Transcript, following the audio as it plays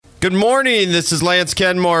Good morning. This is Lance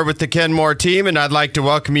Kenmore with the Kenmore team, and I'd like to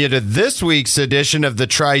welcome you to this week's edition of the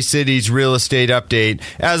Tri-Cities Real Estate Update.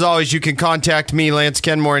 As always, you can contact me, Lance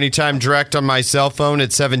Kenmore, anytime direct on my cell phone at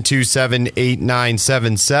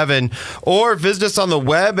 727-8977, or visit us on the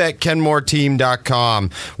web at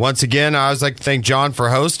kenmoreteam.com. Once again, I always like to thank John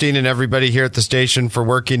for hosting and everybody here at the station for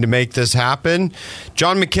working to make this happen.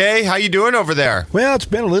 John McKay, how you doing over there? Well, it's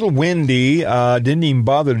been a little windy. Didn't even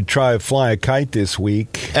bother to try to fly a kite this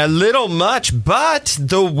week. A little much, but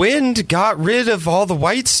the wind got rid of all the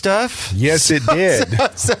white stuff. Yes, it did.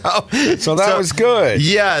 So that was good.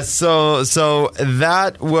 Yes, so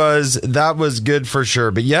that was good for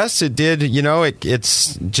sure. But yes, it did. You know,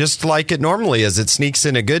 it's just like it normally is. It sneaks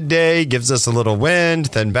in a good day, gives us a little wind,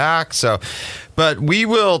 then back. But we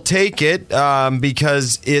will take it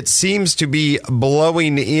because it seems to be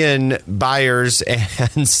blowing in buyers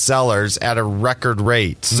and sellers at a record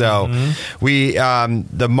rate. So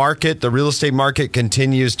the real estate market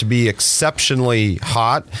continues to be exceptionally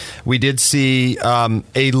hot. We did see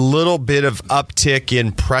a little bit of uptick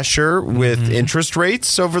in pressure with interest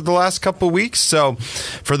rates over the last couple of weeks. So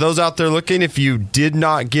for those out there looking, if you did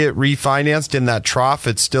not get refinanced in that trough,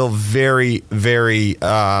 it's still very, very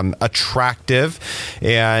attractive.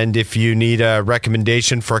 And if you need a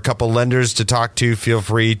recommendation for a couple lenders to talk to, feel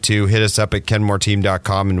free to hit us up at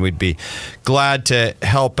kenmoreteam.com, and we'd be glad to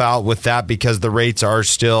help out with that because the rates are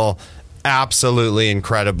still absolutely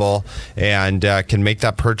incredible and can make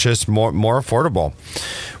that purchase more affordable.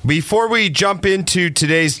 Before we jump into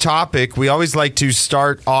today's topic, we always like to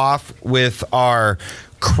start off with our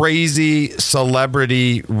crazy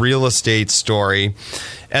celebrity real estate story.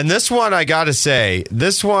 And this one, I got to say,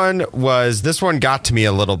 this one got to me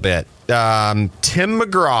a little bit. Tim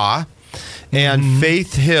McGraw and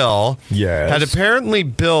Faith Hill had apparently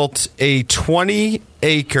built a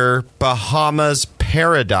 20-acre Bahamas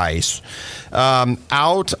paradise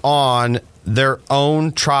out on their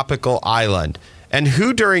own tropical island. And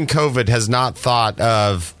who during COVID has not thought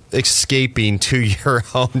of escaping to your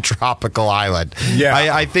own tropical island? Yeah,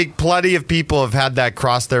 I think plenty of people have had that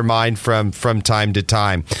cross their mind from time to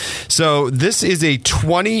time. So this is a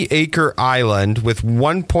 20-acre island with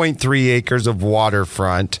 1.3 acres of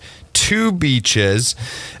waterfront, 2 beaches,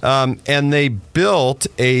 and they built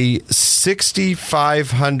a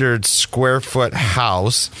 6,500 square foot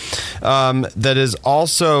house that is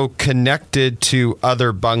also connected to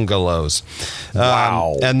other bungalows.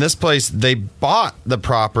 Wow. And this place, they bought the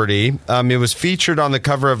property. It was featured on the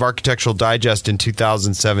cover of Architectural Digest in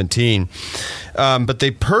 2017. But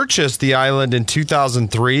they purchased the island in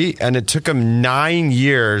 2003, and it took them 9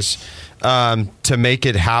 years to make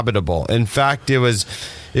it habitable. In fact, it was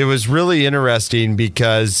really interesting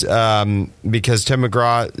because Tim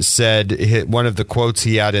McGraw said one of the quotes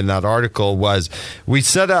he had in that article was, "We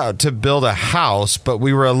set out to build a house, but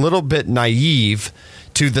we were a little bit naive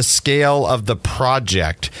to the scale of the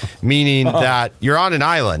project," meaning that you're on an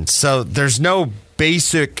island, so there's no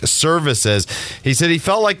basic services. He said he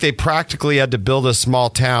felt like they practically had to build a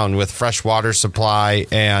small town with fresh water supply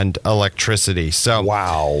and electricity. So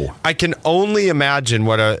wow, I can only imagine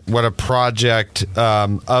what a project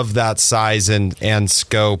of that size and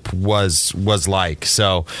scope was like.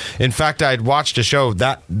 So in fact, I had watched a show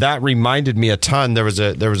that reminded me a ton. There was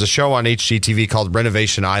a show on HGTV called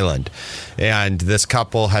Renovation Island, and this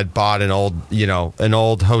couple had bought an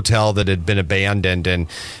old hotel that had been abandoned, and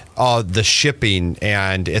the shipping,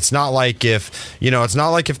 and it's not like if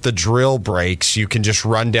the drill breaks, you can just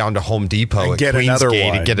run down to Home Depot at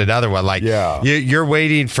Queensgate and get another one. Like you're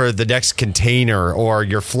waiting for the next container, or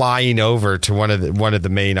you're flying over to one of the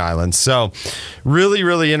main islands. So really,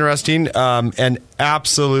 really interesting, and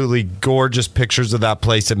absolutely gorgeous pictures of that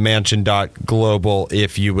place at mansion.global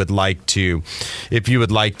if you would like to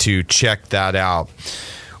check that out.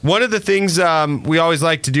 One of the things we always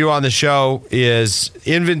like to do on the show is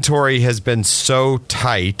inventory has been so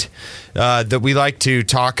tight that we like to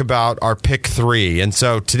talk about our pick 3. And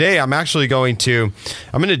so today I'm going to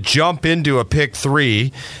jump into a pick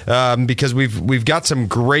 3 because we've got some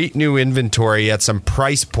great new inventory at some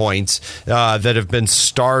price points that have been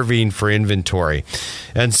starving for inventory.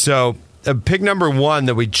 And so pick number 1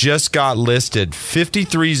 that we just got listed,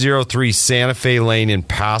 5303 Santa Fe Lane in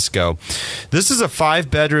Pasco. This is a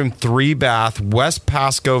 5-bedroom, 3-bath West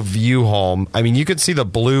Pasco view home. I mean, you can see the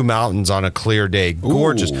Blue Mountains on a clear day.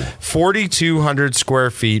 Gorgeous. 4,200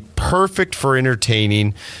 square feet, perfect for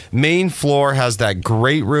entertaining. Main floor has that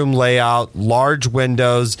great room layout, large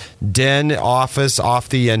windows, den office off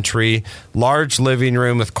the entry, large living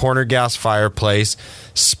room with corner gas fireplace,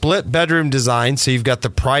 split bedroom design, so you've got the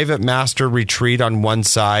private master master retreat on one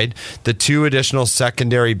side, the 2 additional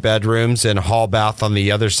secondary bedrooms and hall bath on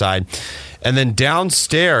the other side. And then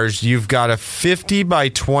downstairs, you've got a 50 by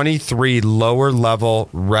 23 lower level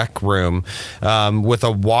rec room with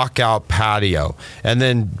a walkout patio. And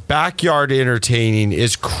then backyard entertaining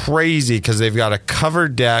is crazy because they've got a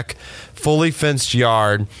covered deck, fully fenced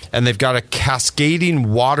yard, and they've got a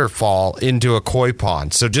cascading waterfall into a koi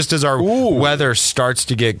pond. So just as our weather starts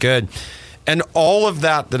to get good. And all of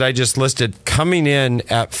that I just listed coming in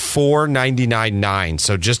at $499.9,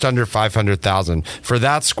 so just under $500,000 for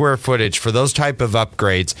that square footage, for those type of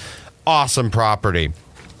upgrades. Awesome property.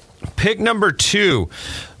 Pick number 2.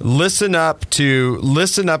 Listen up to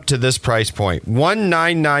this price point.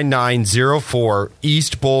 1,999.04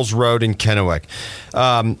 East Bulls Road in Kennewick.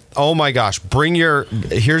 Oh my gosh!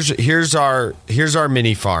 Here's our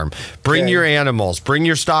mini farm. Bring your animals. Bring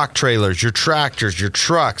your stock trailers, your tractors, your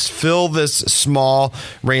trucks. Fill this small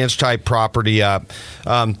ranch type property up.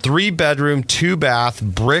 3-bedroom, 2-bath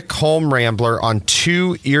brick home rambler on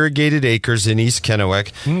 2 irrigated acres in East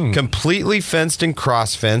Kennewick. Completely fenced and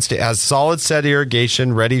cross fenced. It has solid set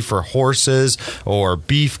irrigation ready for horses or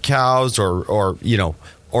beef cows or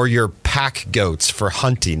your pack goats for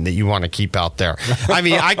hunting that you want to keep out there. I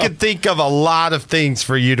mean, I could think of a lot of things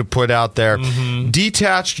for you to put out there.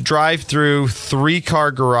 Detached drive-through,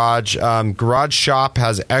 3-car garage. Garage shop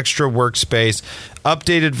has extra workspace.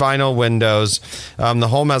 Updated vinyl windows. The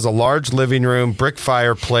home has a large living room, brick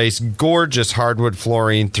fireplace, gorgeous hardwood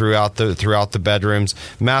flooring throughout the bedrooms.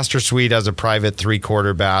 Master suite has a private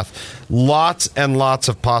 3-quarter bath. Lots and lots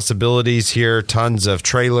of possibilities here. Tons of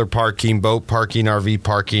trailer parking, boat parking, RV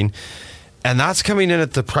parking. And that's coming in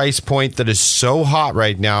at the price point that is so hot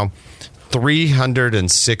right now.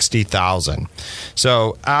 $360,000.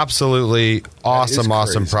 So absolutely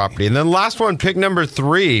awesome property. And then last one, pick number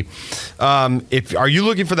 3. Are you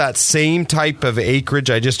looking for that same type of acreage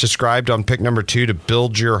I just described on pick number 2 to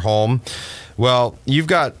build your home? Well, you've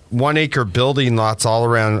got 1-acre building lots all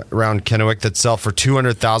around Kennewick that sell for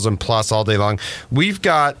 $200,000 plus all day long. We've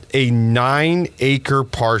got a 9-acre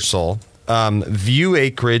parcel. View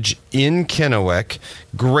acreage in Kennewick.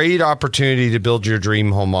 Great opportunity to build your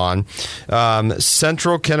dream home on.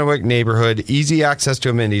 Central Kennewick neighborhood, easy access to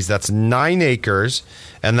amenities. That's 9 acres,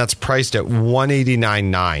 and that's priced at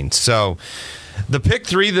 $189.9. So the pick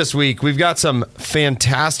 3 this week, we've got some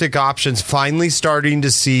fantastic options. Finally starting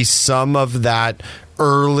to see some of that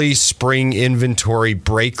early spring inventory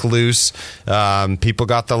break loose. People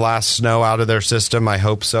got the last snow out of their system. I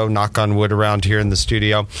hope so. Knock on wood around here in the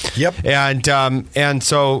studio. Yep. And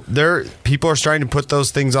so people are starting to put those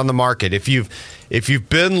things on the market. If you've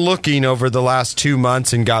been looking over the last 2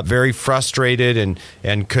 months and got very frustrated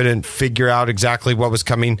and couldn't figure out exactly what was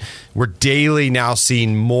coming, we're daily now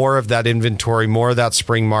seeing more of that inventory, more of that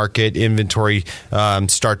spring market inventory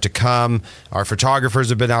start to come. Our photographers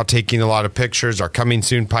have been out taking a lot of pictures. Our coming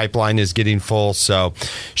soon pipeline is getting full. So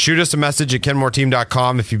shoot us a message at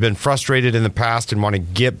kenmoreteam.com if you've been frustrated in the past and want to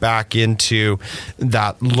get back into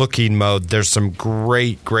that looking mode. There's some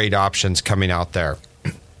great options coming out there.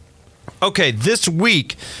 Okay, this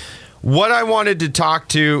week, what I wanted to talk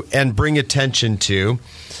to and bring attention to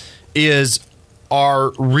is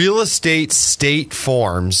our real estate state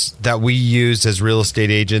forms that we use as real estate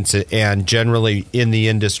agents and generally in the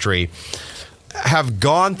industry have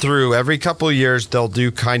gone through every couple of years. They'll do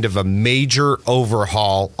kind of a major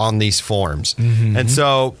overhaul on these forms. And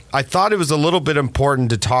so I thought it was a little bit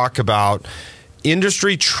important to talk about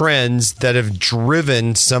industry trends that have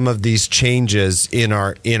driven some of these changes in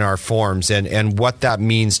our forms and what that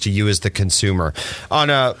means to you as the consumer. On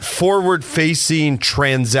a forward-facing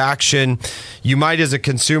transaction, you might as a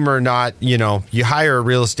consumer not, you hire a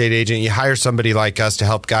real estate agent, you hire somebody like us to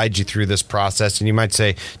help guide you through this process, and you might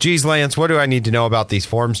say, geez, Lance, what do I need to know about these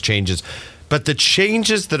forms changes? But the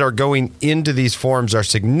changes that are going into these forms are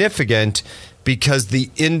significant because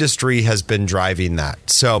the industry has been driving that.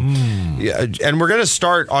 So, and we're going to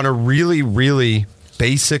start on a really, really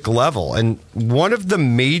basic level. And one of the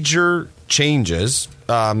major changes,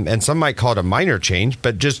 and some might call it a minor change,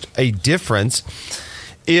 but just a difference,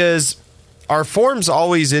 is our forms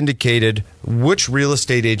always indicated which real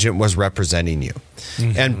estate agent was representing you.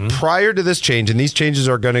 And prior to this change, and these changes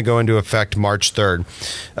are going to go into effect March 3rd,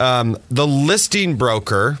 the listing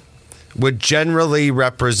broker would generally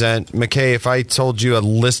represent, McKay, if I told you a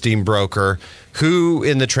listing broker, who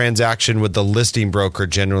in the transaction would the listing broker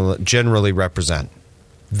generally represent?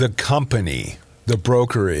 The company, the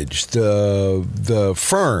brokerage, the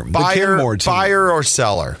firm, the Kenmore team. Buyer or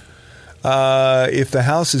seller? If the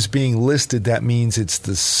house is being listed, that means it's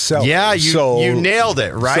the seller. Yeah, you nailed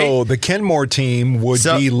it, right? So the Kenmore team would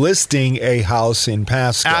be listing a house in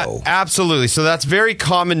Pasco. Absolutely. So that's very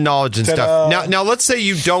common knowledge and stuff. Now let's say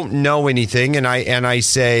you don't know anything, and I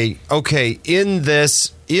say, okay, in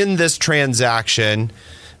this transaction,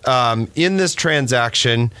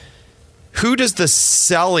 who does the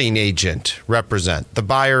selling agent represent? The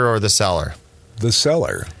buyer or the seller? The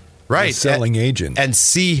seller. Right. The selling agent. And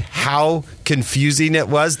see how confusing it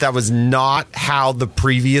was? That was not how the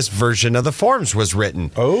previous version of the forms was written.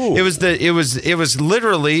 Oh. It was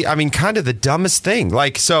literally, I mean, kind of the dumbest thing.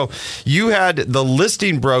 Like, so you had the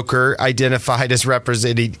listing broker identified as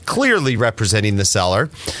clearly representing the seller.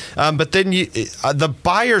 But then the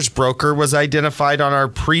buyer's broker was identified on our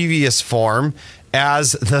previous form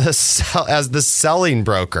as the selling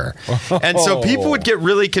broker. And so people would get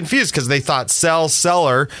really confused because they thought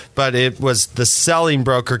seller, but it was the selling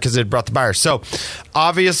broker because it brought the buyer. So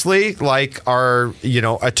obviously, like our,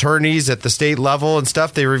 attorneys at the state level and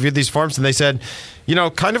stuff, they reviewed these forms and they said,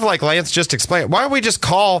 kind of like Lance just explained, why don't we just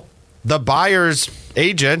call the buyer's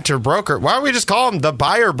agent or broker? Why don't we just call him the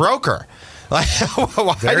buyer broker? Like,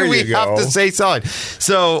 why do we have to say selling?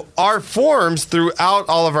 So our forms, throughout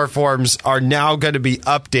all of our forms, are now going to be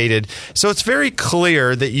updated. So it's very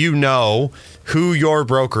clear that you know who your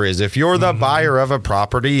broker is. If you're the buyer of a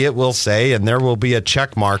property, it will say, and there will be a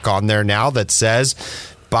check mark on there now that says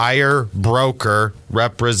buyer broker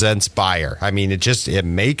represents buyer. I mean, it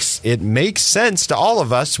makes sense to all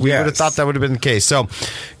of us. We would have thought that would have been the case. So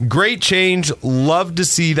great change. Love to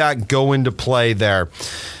see that go into play there.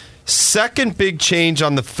 Second big change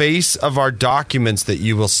on the face of our documents that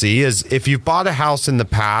you will see is if you've bought a house in the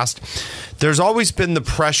past, there's always been the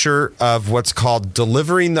pressure of what's called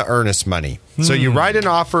delivering the earnest money. So you write an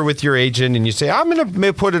offer with your agent and you say, I'm going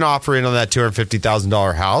to put an offer in on that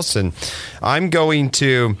 $250,000 house, and I'm going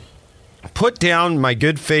to put down my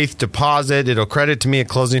good faith deposit. It'll credit to me at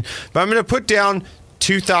closing, but I'm going to put down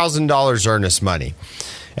 $2,000 earnest money.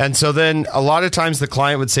 And so then a lot of times the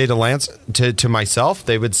client would say to Lance, to myself,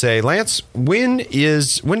 they would say, Lance, when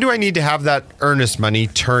do I need to have that earnest money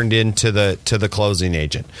turned into the closing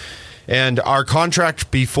agent? And our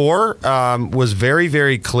contract before was very,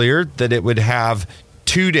 very clear that it would have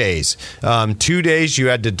 2 days. 2 days you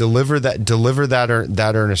had to deliver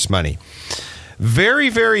that earnest money. Very,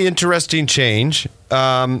 very interesting change,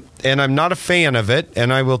 and I'm not a fan of it,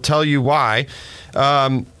 and I will tell you why.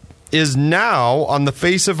 Is now, on the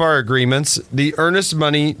face of our agreements, the earnest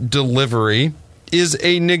money delivery is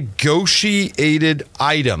a negotiated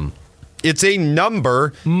item. It's a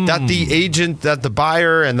number that the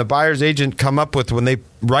buyer and the buyer's agent come up with when they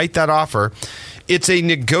write that offer. It's a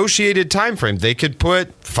negotiated time frame. They could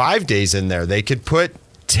put 5 days in there. They could put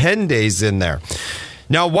 10 days in there.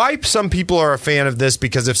 Now, why some people are a fan of this,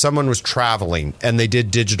 because if someone was traveling and they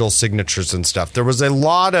did digital signatures and stuff, there was a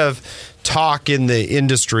lot of talk in the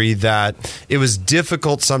industry that it was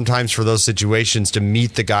difficult sometimes for those situations to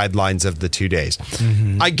meet the guidelines of the 2 days.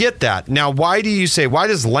 I get that. Now, why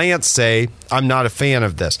does Lance say, I'm not a fan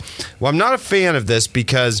of this? Well, I'm not a fan of this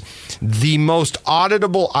because the most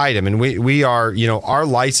auditable item, and we are, our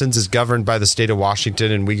license is governed by the state of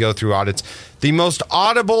Washington and we go through audits. The most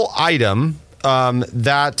auditable item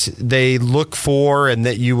that they look for and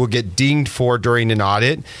that you will get dinged for during an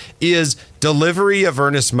audit is delivery of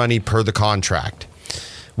earnest money per the contract.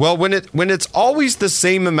 Well, when it's always the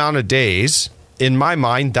same amount of days, in my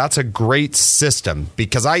mind, that's a great system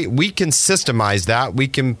because we can systemize that. We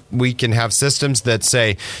can have systems that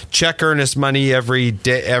say check earnest money every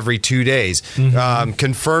 2 days,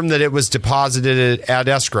 confirm that it was deposited at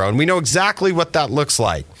escrow, and we know exactly what that looks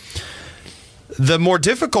like. The more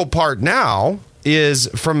difficult part now is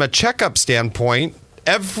from a checkup standpoint,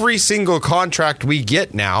 every single contract we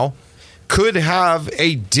get now could have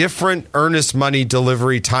a different earnest money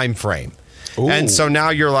delivery time frame. Ooh. And so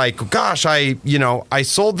now you're like, gosh, I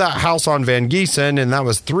sold that house on Van Giesen and that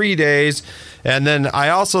was 3 days. And then I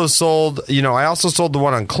also sold the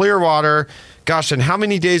one on Clearwater. Gosh, and how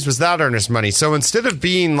many days was that earnest money? So instead of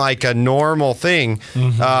being like a normal thing,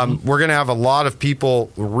 we're going to have a lot of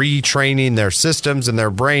people retraining their systems and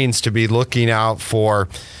their brains to be looking out for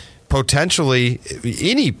potentially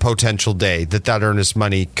any potential day that earnest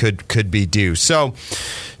money could be due. So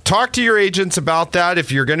talk to your agents about that. If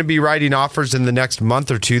you're going to be writing offers in the next month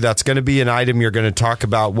or two, that's going to be an item you're going to talk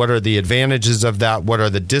about. What are the advantages of that? What are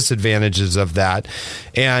the disadvantages of that?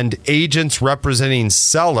 And agents representing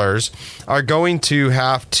sellers are going to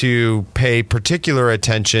have to pay particular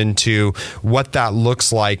attention to what that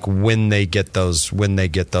looks like when they get those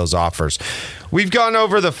offers. We've gone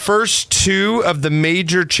over the first two of the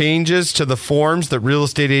major changes to the forms that real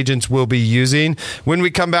estate agents will be using. When we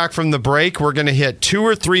come back from the break, we're going to hit 2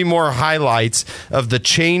 or 3 more highlights of the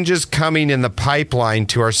changes coming in the pipeline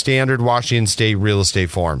to our standard Washington State real estate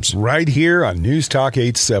forms. Right here on News Talk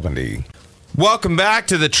 870. Welcome back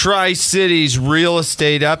to the Tri-Cities Real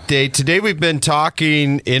Estate Update. Today we've been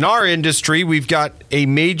talking in our industry. We've got a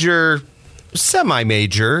major,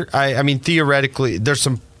 semi-major. I mean, theoretically, there's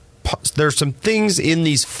some things in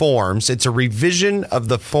these forms. It's a revision of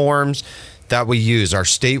the forms that we use, our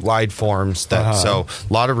statewide forms that so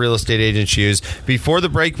a lot of real estate agents use. Before the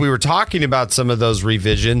break, we were talking about some of those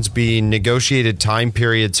revisions being negotiated time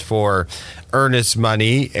periods for earnest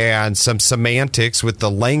money and some semantics with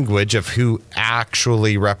the language of who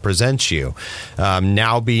actually represents you.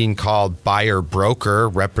 Now being called buyer broker,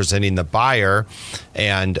 representing the buyer,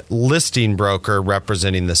 and listing broker,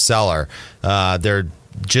 representing the seller. They're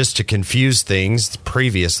just to confuse things,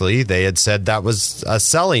 previously, they had said that was a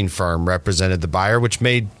selling firm represented the buyer, which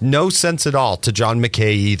made no sense at all to John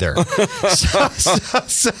McKay either.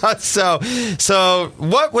 So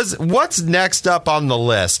what's next up on the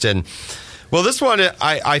list? And well, this one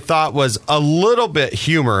I thought was a little bit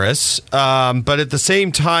humorous, but at the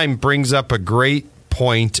same time brings up a great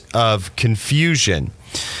point of confusion.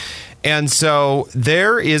 And so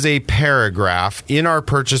there is a paragraph in our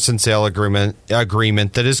purchase and sale agreement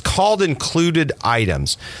that is called included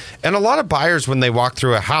items. And a lot of buyers, when they walk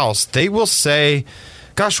through a house, they will say,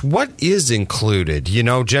 gosh, what is included? You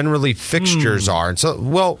know, generally fixtures are. And so,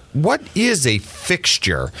 well, what is a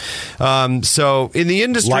fixture? So in the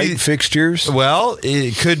industry... Light fixtures? Well,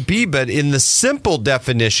 it could be, but in the simple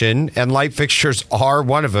definition, and light fixtures are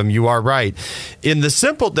one of them, you are right. In the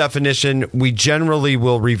simple definition, we generally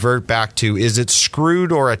will revert back to, is it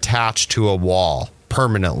screwed or attached to a wall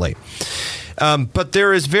permanently? But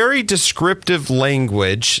there is very descriptive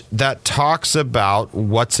language that talks about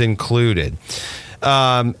what's included.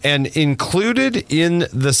 And included in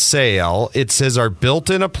the sale, it says are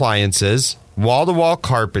built-in appliances, wall-to-wall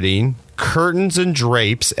carpeting, curtains and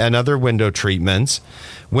drapes and other window treatments,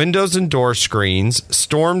 windows and door screens,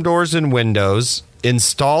 storm doors and windows,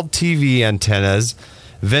 installed TV antennas,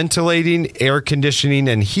 ventilating, air conditioning,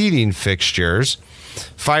 and heating fixtures,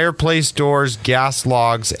 fireplace doors, gas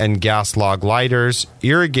logs and gas log lighters,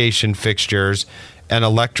 irrigation fixtures, and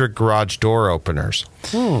electric garage door openers.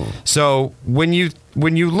 So when you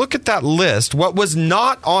look at that list, what was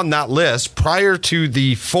not on that list prior to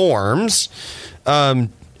the forms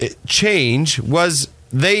change was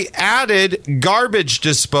they added garbage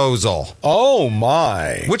disposal. Oh,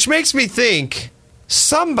 my. Which makes me think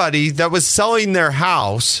somebody that was selling their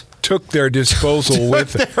house took their disposal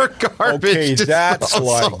with their garbage. Okay, that's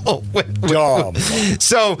like dumb.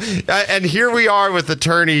 So, and here we are with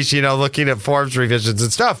attorneys, you know, looking at forms revisions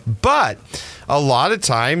and stuff. But a lot of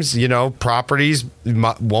times, you know, properties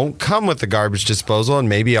won't come with the garbage disposal, and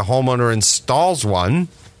maybe a homeowner installs one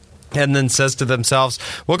and then says to themselves,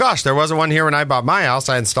 well, gosh, there wasn't one here when I bought my house.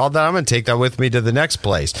 I installed that. I'm going to take that with me to the next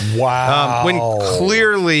place. Wow. When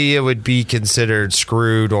clearly it would be considered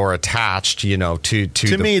screwed or attached, you know, to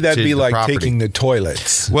me, that'd be like property. taking the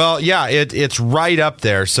toilets. Well, yeah, it's right up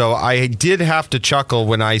there. So I did have to chuckle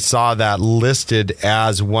when I saw that listed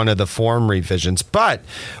as one of the form revisions. But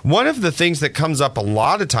one of the things that comes up a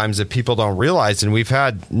lot of times that people don't realize, and we've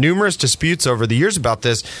had numerous disputes over the years about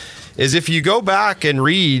this, is if you go back and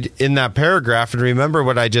read in that paragraph and remember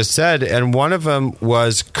what I just said, and one of them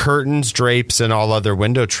was curtains, drapes, and all other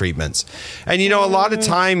window treatments. And, you know, a lot of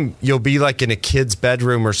time you'll be like in a kid's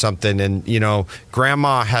bedroom or something, and, you know,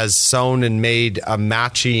 grandma has sewn and made a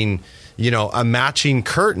matching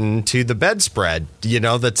curtain to the bedspread, you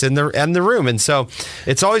know, that's in the room. And so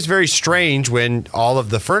it's always very strange when all of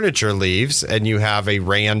the furniture leaves and you have a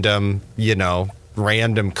random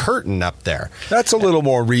curtain up there. That's a little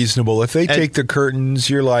more reasonable. If they take the curtains,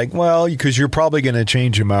 you're like, well, because you're probably going to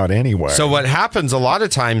change them out anyway. So what happens a lot of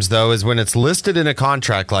times, though, is when it's listed in a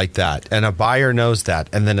contract like that, and a buyer knows that,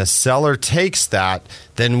 and then a seller takes that,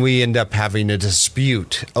 then we end up having a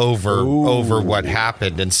dispute over what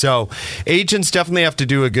happened. And so agents definitely have to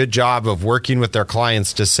do a good job of working with their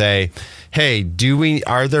clients to say, hey,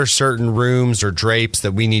 are there certain rooms or drapes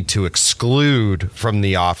that we need to exclude from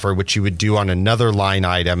the offer, which you would do on another another line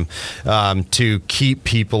item to keep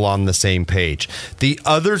people on the same page. The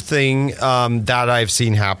other thing that I've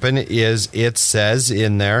seen happen is it says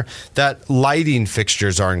in there that lighting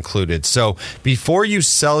fixtures are included. So before you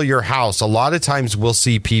sell your house, a lot of times we'll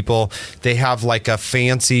see people, they have like a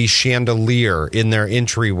fancy chandelier in their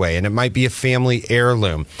entryway, and it might be a family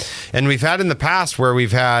heirloom. And we've had in the past where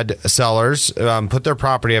we've had sellers put their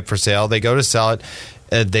property up for sale. They go to sell it.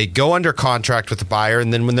 They go under contract with the buyer,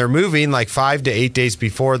 and then when they're moving, like 5 to 8 days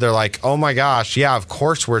before, they're like, "Oh my gosh, yeah, of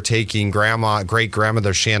course we're taking great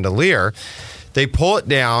grandmother's chandelier." They pull it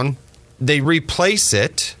down, they replace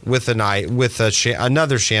it with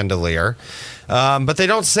another chandelier, but they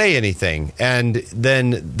don't say anything. And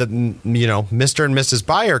then Mr. and Mrs.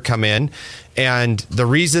 Buyer come in. And the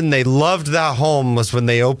reason they loved that home was when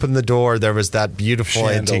they opened the door, there was that beautiful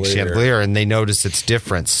antique chandelier, and they noticed its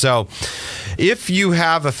difference. So if you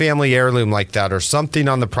have a family heirloom like that or something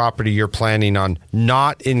on the property you're planning on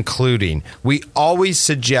not including, we always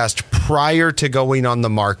suggest prior to going on the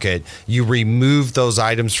market, you remove those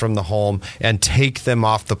items from the home and take them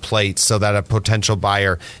off the plate so that a potential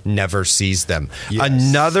buyer never sees them. Yes.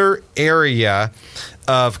 Another area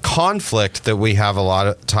of conflict that we have a lot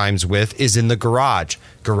of times with is in the garage.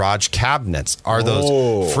 Garage cabinets. Are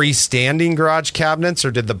those freestanding garage cabinets,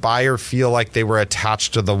 or did the buyer feel like they were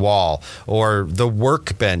attached to the wall, or the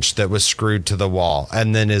workbench that was screwed to the wall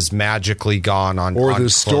and then is magically gone on the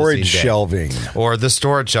storage shelving? Or the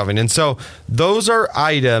storage shelving. And so those are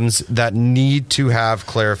items that need to have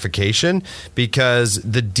clarification, because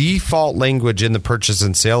the default language in the purchase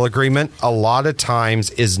and sale agreement a lot of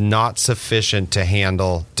times is not sufficient to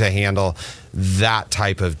handle that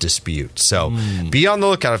type of dispute. So be on the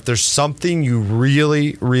lookout. If there's something you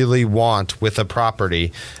really, really want with a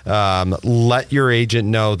property, let your agent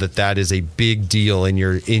know that is a big deal in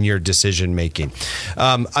your decision making.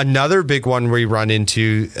 Another big one we run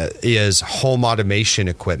into is home automation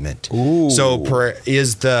equipment. Ooh. So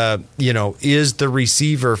is the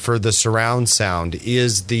receiver for the surround sound,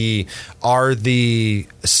 are the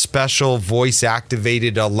special voice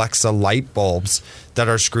activated Alexa light bulbs that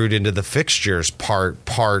are screwed into the fixtures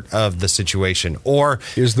part of the situation, or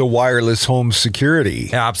is the wireless home security?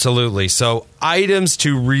 Absolutely. So items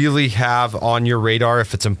to really have on your radar.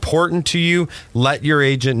 If it's important to you, let your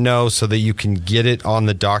agent know so that you can get it on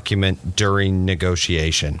the document during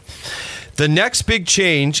negotiation. The next big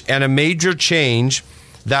change, and a major change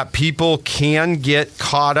that people can get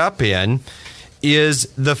caught up in, is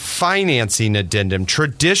the financing addendum.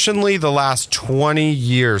 Traditionally, the last 20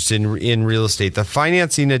 years in real estate, the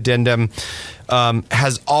financing addendum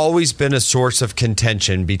has always been a source of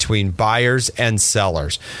contention between buyers and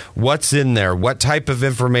sellers. What's in there? What type of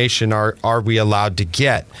information are we allowed to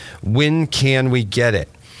get? When can we get it?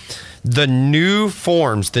 The new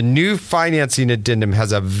forms, the new financing addendum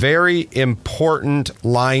has a very important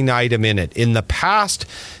line item in it. In the past,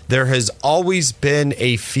 there has always been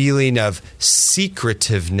a feeling of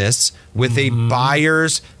secretiveness with a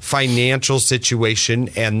buyer's financial situation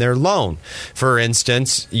and their loan. For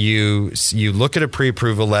instance, you look at a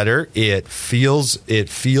pre-approval letter, it feels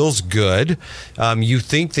good. You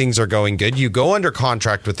think things are going good. You go under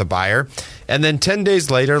contract with the buyer, and then 10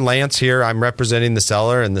 days later, Lance here, I'm representing the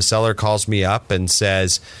seller, and the seller calls me up and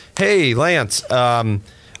says, "Hey, Lance, I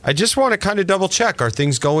just want to kind of double check. Are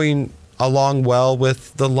things going along well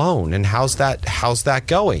with the loan, and how's that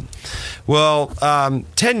going?" Well,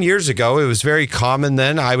 10 years ago, it was very common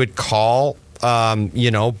then. I would call,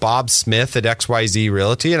 Bob Smith at XYZ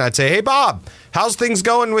Realty, and I'd say, "Hey, Bob, how's things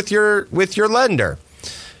going with your lender?"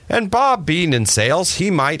 And Bob, being in sales,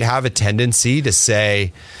 he might have a tendency to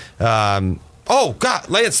say, "Oh, God,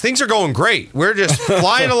 Lance, things are going great. We're just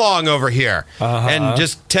flying along over here." Uh-huh. And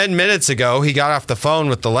just 10 minutes ago, he got off the phone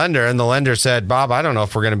with the lender, and the lender said, "Bob, I don't know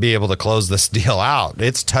if we're going to be able to close this deal out.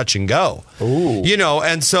 It's touch and go." Ooh.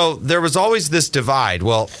 And so there was always this divide.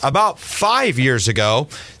 Well, about 5 years ago,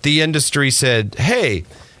 the industry said, "Hey,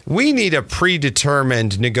 we need a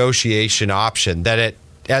predetermined negotiation option that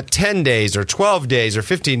at 10 days or 12 days or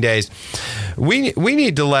 15 days, we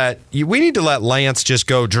need to let Lance just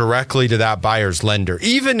go directly to that buyer's lender.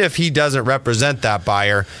 Even if he doesn't represent that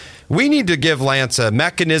buyer, we need to give Lance a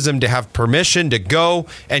mechanism to have permission to go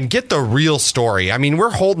and get the real story. I mean,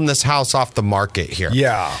 we're holding this house off the market here."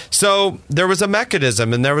 Yeah. So there was a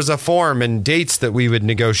mechanism, and there was a form and dates that we would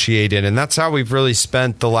negotiate in, and that's how we've really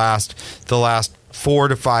spent the last 4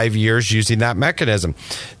 to 5 years using that mechanism.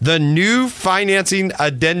 The new financing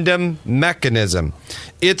addendum mechanism,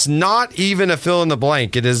 it's not even a fill in the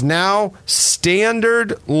blank. It is now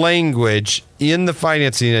standard language in the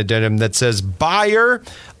financing addendum that says buyer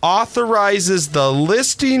authorizes the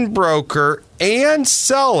listing broker and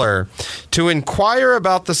seller to inquire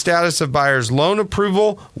about the status of buyer's loan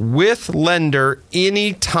approval with lender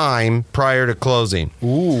any time prior to closing.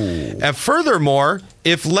 Ooh. And furthermore,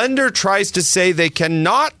 if lender tries to say they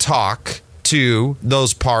cannot talk to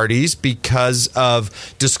those parties because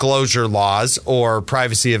of disclosure laws or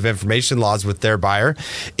privacy of information laws with their buyer,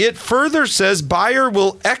 it further says buyer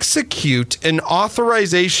will execute an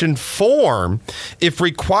authorization form if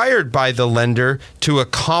required by the lender to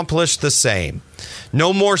accomplish the same.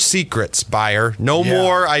 No more secrets, buyer. No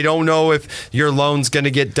more, I don't know if your loan's going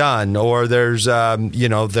to get done, or there's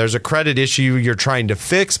a credit issue you're trying to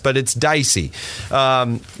fix, but it's dicey.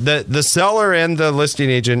 The seller and the listing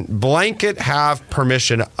agent blanket have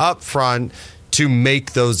permission up front to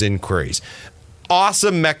make those inquiries.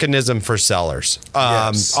 Awesome mechanism for sellers.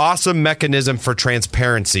 Awesome mechanism for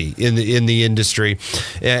transparency in the industry,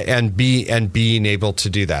 and being able to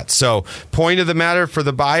do that. So, point of the matter for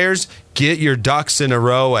the buyers: get your ducks in a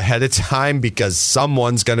row ahead of time, because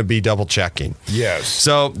someone's going to be double checking. Yes.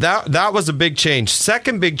 So that was a big change.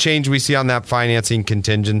 Second big change we see on that financing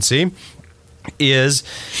contingency is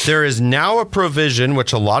there is now a provision,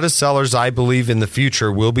 which a lot of sellers, I believe, in the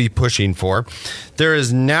future will be pushing for. There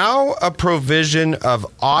is now a provision of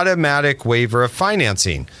automatic waiver of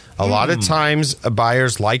financing. A lot of times,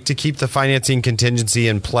 buyers like to keep the financing contingency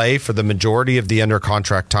in play for the majority of the under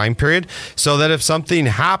contract time period, so that if something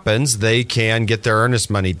happens, they can get their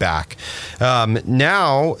earnest money back.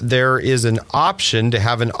 Now, there is an option to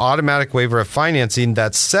have an automatic waiver of financing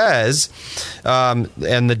that says,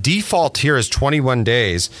 and the default here is 21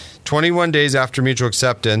 days. 21 days after mutual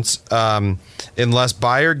acceptance, unless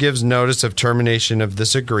buyer gives notice of termination of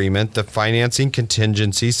this agreement, the financing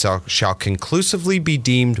contingency shall conclusively be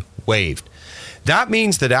deemed waived. That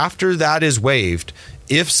means that after that is waived,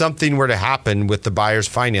 if something were to happen with the buyer's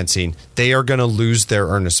financing, they are going to lose their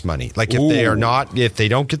earnest money. Like if they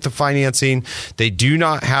don't get the financing, they do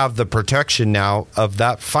not have the protection now of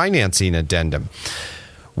that financing addendum.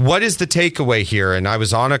 What is the takeaway here? And I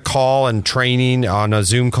was on a call and training, on a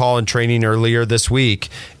Zoom call and training earlier this week.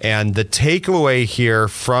 And the takeaway here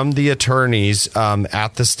from the attorneys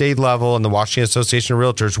at the state level and the Washington Association of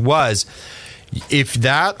Realtors was, if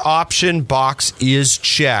that option box is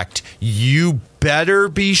checked, you better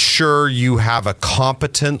be sure you have a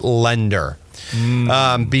competent lender.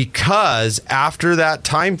 Because after that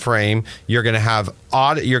time frame, you're going to have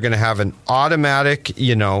an automatic,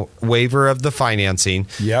 waiver of the financing.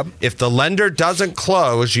 Yep. If the lender doesn't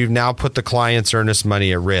close, you've now put the client's earnest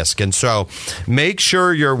money at risk. And so, make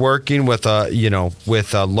sure you're working with a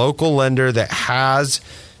local lender that has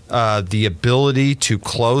the ability to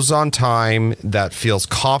close on time, that feels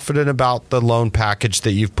confident about the loan package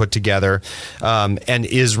that you've put together, and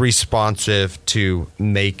is responsive to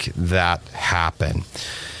make that happen.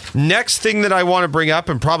 Next thing that I want to bring up,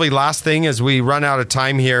 and probably last thing as we run out of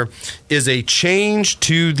time here, is a change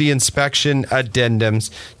to the inspection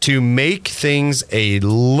addendums to make things a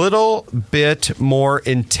little bit more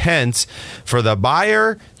intense for the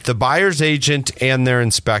buyer, the buyer's agent, and their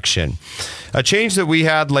inspection. A change that we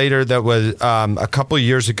had later that was a couple of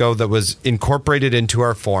years ago that was incorporated into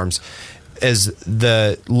our forms is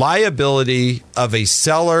the liability of a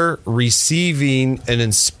seller receiving an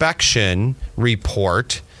inspection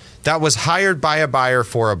report that was hired by a buyer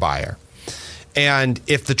for a buyer. And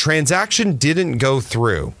if the transaction didn't go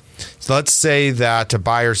through, so let's say that a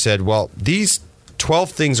buyer said, well, these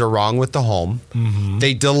 12 things are wrong with the home. Mm-hmm.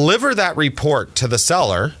 They deliver that report to the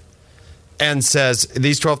seller and says,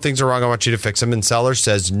 these 12 things are wrong, I want you to fix them. And seller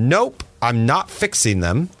says, nope, I'm not fixing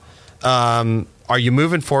them. Are you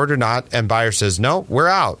moving forward or not? And buyer says, no, we're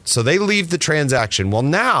out. So they leave the transaction. Well,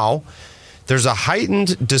 now there's a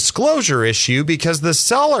heightened disclosure issue because the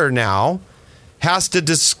seller now has to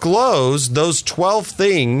disclose those 12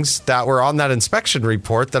 things that were on that inspection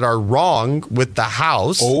report that are wrong with the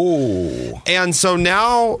house. Oh. And so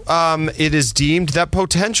now it is deemed that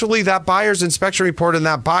potentially that buyer's inspection report and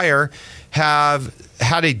that buyer have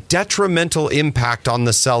had a detrimental impact on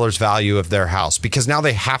the seller's value of their house, because now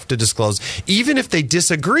they have to disclose, even if they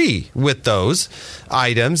disagree with those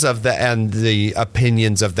items and the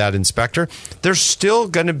opinions of that inspector, they're still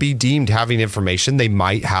going to be deemed having information they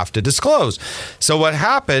might have to disclose. So what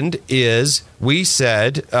happened is we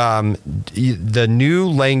said the new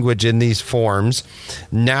language in these forms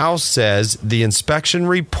now says the inspection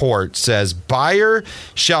report says buyer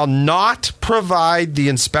shall not provide the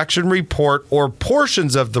inspection report or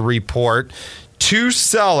portions of the report to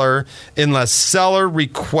seller unless seller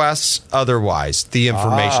requests otherwise the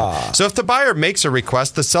information. So if the buyer makes a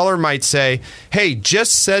request, the seller might say, hey,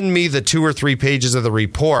 just send me the 2 or 3 pages of the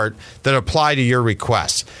report that apply to your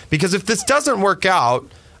request. Because if this doesn't work out,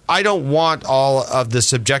 I don't want all of the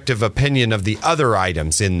subjective opinion of the other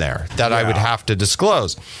items in there that I would have to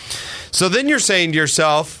disclose. So then you're saying to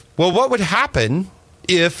yourself, well, what would happen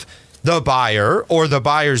if the buyer or the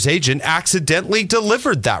buyer's agent accidentally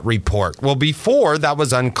delivered that report? Well, before that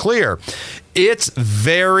was unclear. It's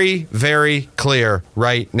very, very clear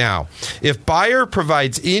right now. If buyer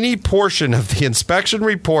provides any portion of the inspection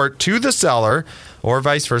report to the seller, or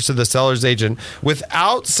vice versa, the seller's agent,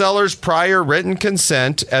 without seller's prior written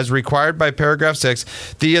consent as required by paragraph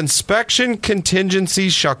 6, the inspection contingency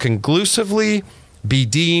shall conclusively be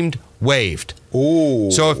deemed waived. Ooh.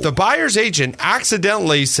 So if the buyer's agent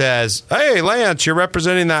accidentally says, hey, Lance, you're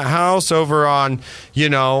representing that house over on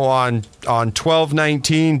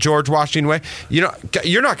 1219 George Washington Way,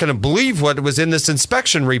 you're not going to believe what was in this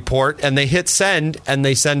inspection report, and they hit send and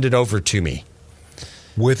they send it over to me.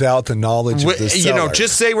 Without the knowledge of the seller.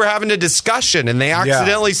 Just say we're having a discussion and they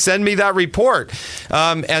accidentally send me that report.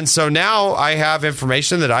 And so now I have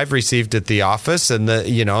information that I've received at the office, and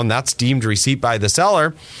and that's deemed receipt by the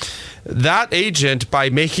seller. That agent, by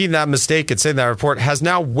making that mistake and saying that report, has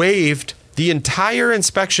now waived the entire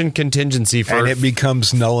inspection contingency and it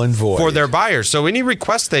becomes null and void for their buyers. So any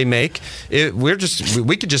request they make, we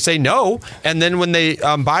could just say no, and then when the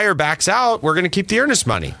buyer backs out, we're going to keep the earnest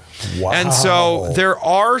money. Wow. And so there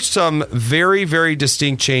are some very, very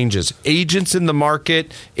distinct changes. Agents in the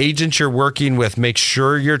market, agents you're working with, make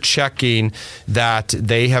sure you're checking that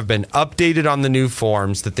they have been updated on the new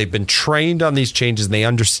forms, that they've been trained on these changes, and they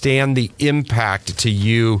understand the impact to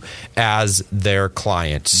you as their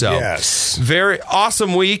client. So very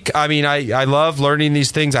awesome week. I mean, I love learning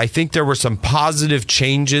these things. I think there were some positive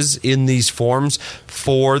changes in these forms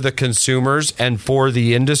for the consumers and for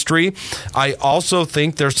the industry. I also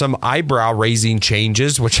think there's some eyebrow-raising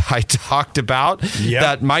changes, which I talked about,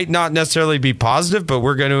 that might not necessarily be positive, but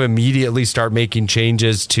we're going to immediately start making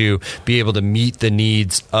changes to be able to meet the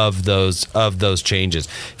needs of those changes.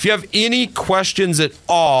 If you have any questions at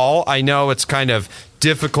all, I know it's kind of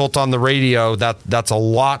difficult on the radio. That's a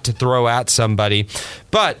lot to throw at somebody.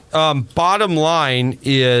 But bottom line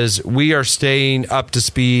is we are staying up to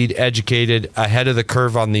speed, educated, ahead of the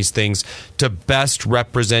curve on these things to best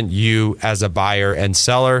represent you as a buyer and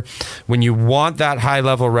seller. When you want that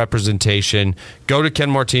high-level representation, go to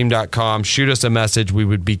kenmoreteam.com, shoot us a message. We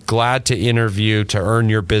would be glad to interview, to earn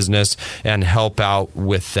your business, and help out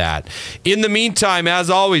with that. In the meantime, as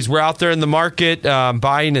always, we're out there in the market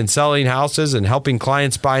buying and selling houses and helping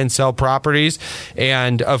clients buy and sell properties.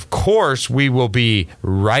 And, of course, we will be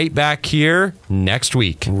right back here next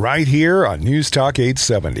week. Right here on News Talk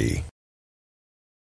 870.